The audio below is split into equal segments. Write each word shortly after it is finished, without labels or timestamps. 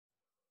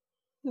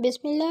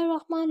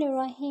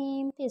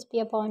Bismillahirrahmanirrahim. Peace be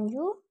upon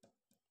you.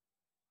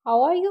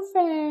 How are you,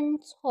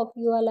 friends? Hope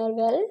you all are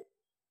well.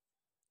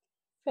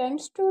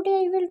 Friends,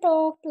 today I will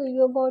talk to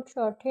you about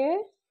short hair,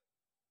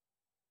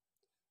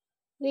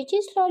 which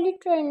is slowly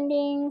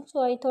trending. So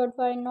I thought,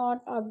 why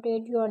not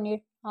update you on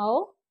it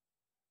now?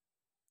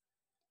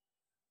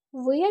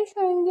 We are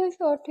showing you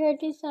short hair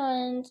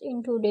designs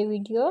in today's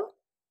video.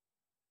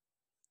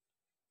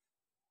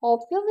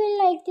 Hope you will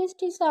like these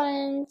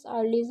designs.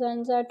 Our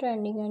designs are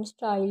trending and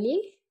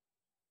stylish.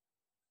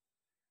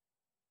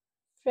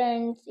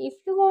 Friends, if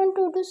you want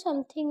to do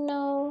something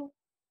now,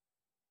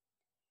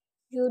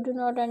 you do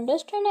not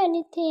understand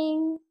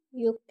anything,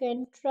 you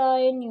can try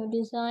a new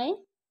design.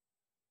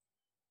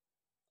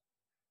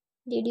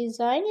 The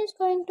design is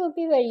going to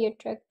be very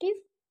attractive.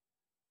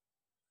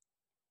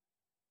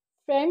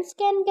 Friends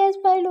can guess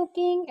by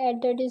looking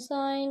at the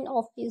design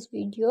of this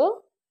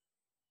video.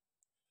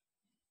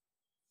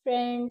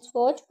 Friends,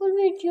 watch full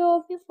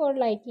video before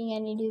liking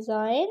any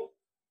design.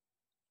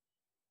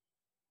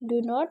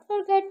 Do not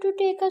forget to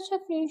take a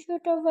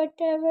screenshot of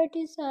whatever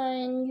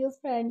design your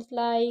friends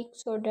like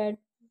so that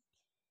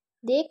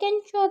they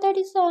can show the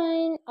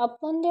design up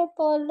on their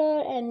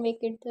folder and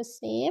make it the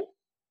same.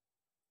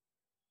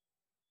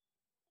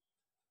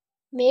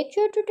 Make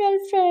sure to tell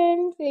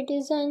friends which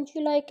designs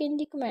you like in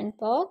the comment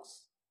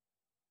box.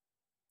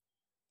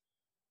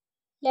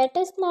 Let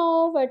us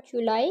know what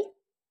you like.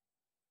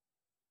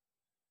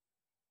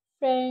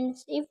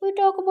 Friends, if we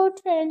talk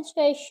about trends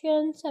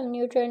fashion, some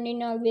new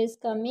trending always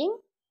coming.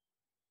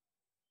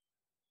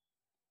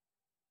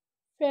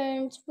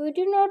 Friends, we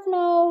do not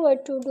know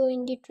what to do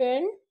in the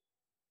trend.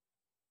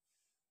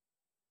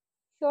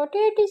 Short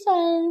hair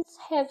designs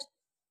have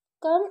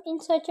come in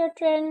such a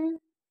trend.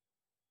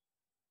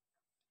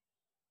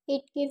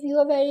 It gives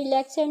you a very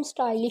relaxed and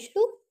stylish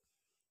look.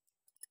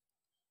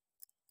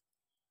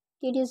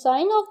 The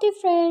design of the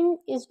trend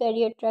is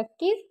very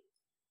attractive.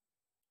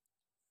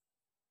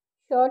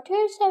 Short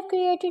hairs have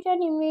created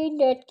an image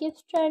that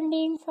keeps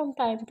trending from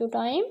time to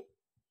time.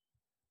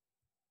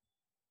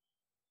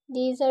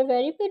 These are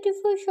very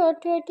beautiful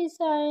short hair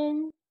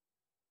design.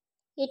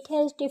 It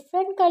has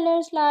different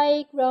colors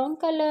like brown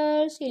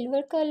color,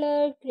 silver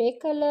color, grey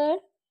color,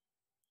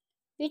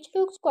 which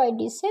looks quite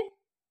decent.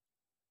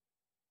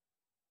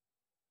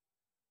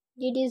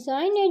 The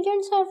design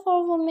agents are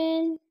for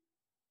women,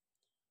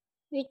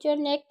 which are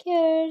neck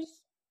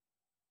hairs.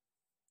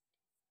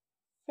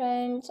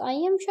 Friends, I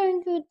am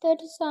showing you the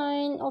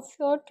design of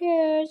short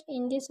hairs.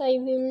 In this I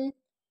will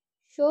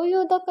show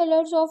you the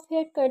colors of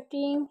hair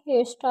cutting,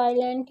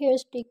 hairstyle and hair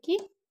sticking.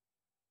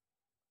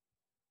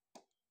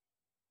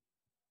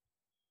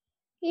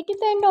 It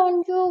depends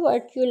on you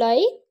what you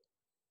like.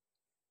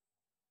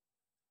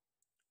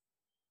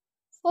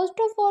 First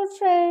of all,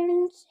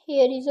 friends,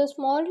 here is a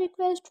small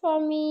request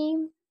from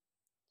me.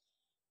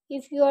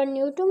 If you are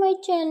new to my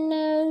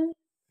channel,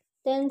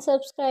 then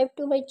subscribe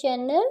to my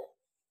channel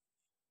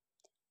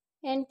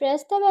and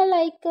press the bell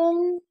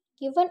icon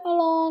given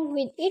along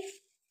with it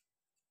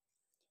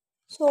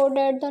so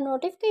that the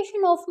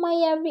notification of my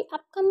every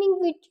upcoming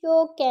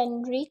video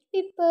can reach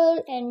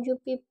people and you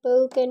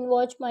people can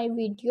watch my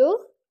video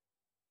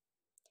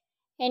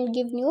and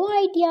give new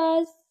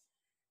ideas.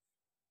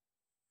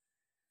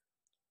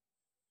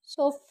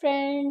 So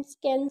friends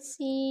can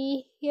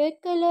see hair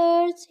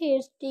colors,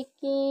 hair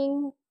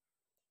sticking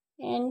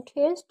and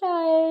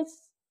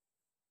hairstyles.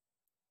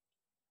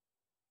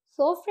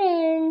 So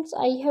friends,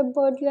 I have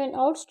brought you an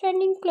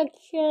outstanding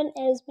collection,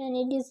 as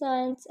many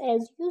designs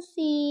as you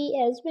see,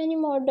 as many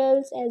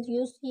models as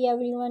you see.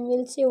 Everyone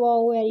will say,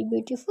 wow, very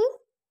beautiful.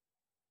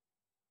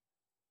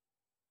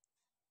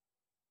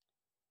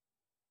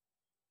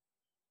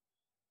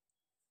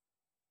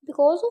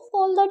 Because of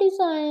all the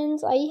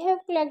designs I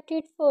have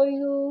collected for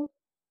you,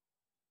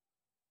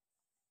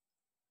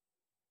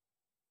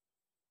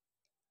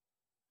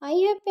 I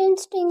have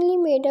painstakingly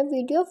made a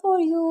video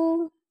for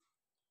you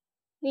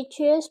which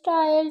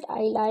hairstyle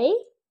I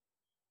like.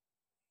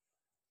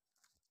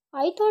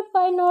 I thought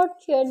why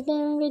not share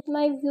them with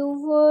my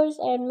viewers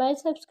and my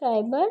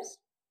subscribers.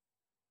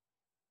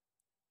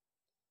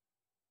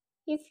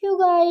 If you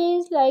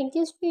guys like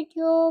this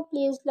video,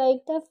 please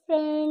like the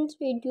friends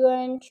video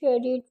and share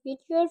it with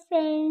your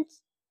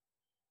friends.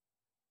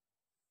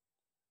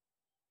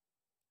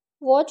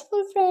 Watch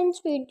full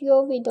friends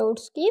video without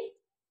skip.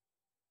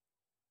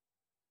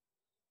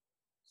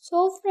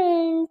 So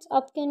friends,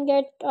 up can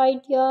get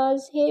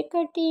ideas, hair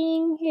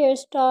cutting,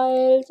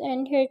 hairstyles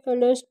and hair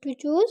colors to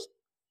choose.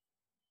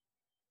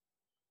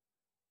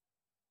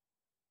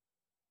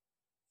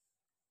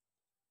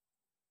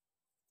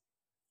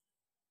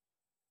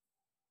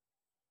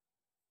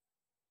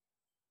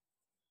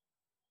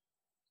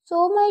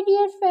 So my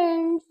dear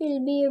friends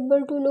will be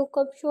able to look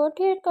up short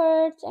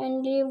haircuts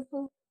and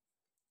give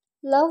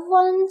loved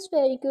ones,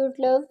 very cute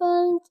loved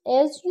ones.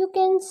 As you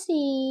can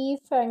see,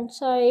 front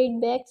side,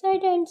 back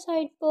side and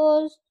side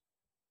pose.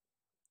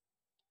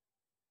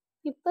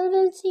 People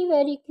will see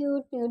very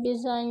cute new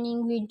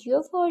designing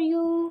video for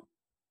you.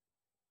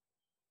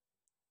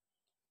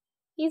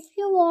 If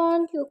you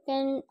want, you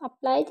can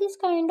apply this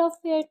kind of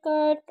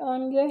haircut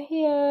on your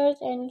hairs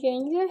and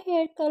change your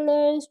hair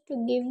colors to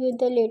give you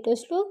the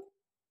latest look.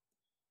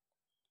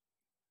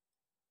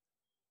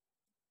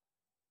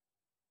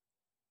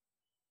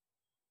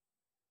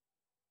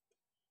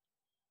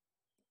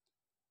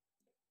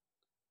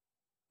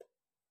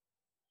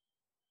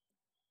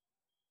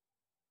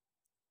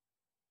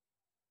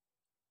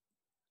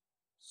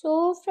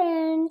 So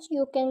friends,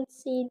 you can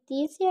see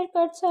these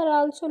haircuts are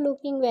also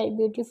looking very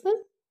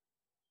beautiful.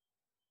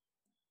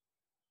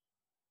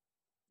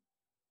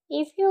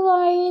 If you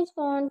guys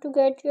want to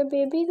get your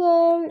baby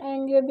girl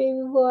and your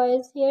baby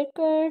boy's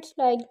haircuts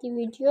like the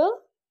video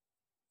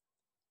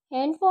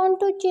and want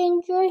to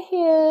change your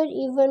hair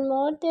even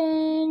more,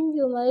 then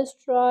you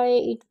must try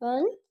it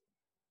once.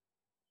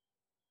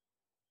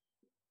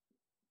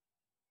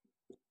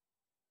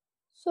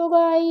 So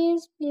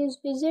guys, please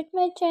visit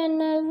my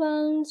channel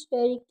once.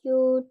 Very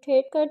cute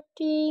hair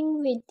cutting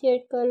with hair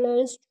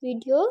colors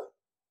video.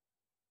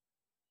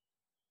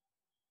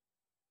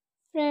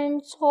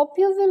 Friends, hope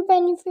you will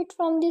benefit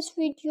from this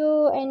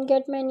video and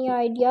get many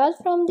ideas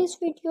from this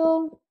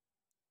video,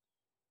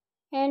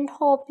 and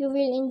hope you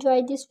will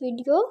enjoy this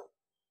video.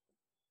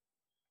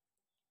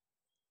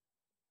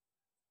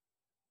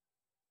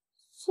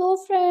 So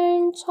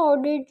friends, how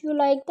did you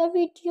like the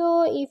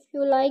video? If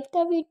you like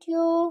the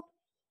video,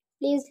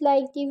 please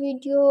like the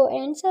video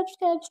and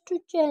subscribe to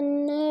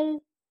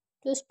channel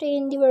to stay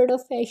in the world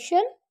of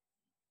fashion,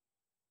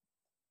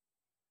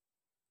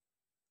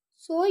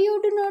 so you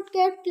do not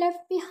get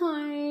left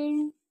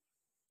behind,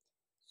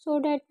 so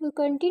that we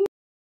continue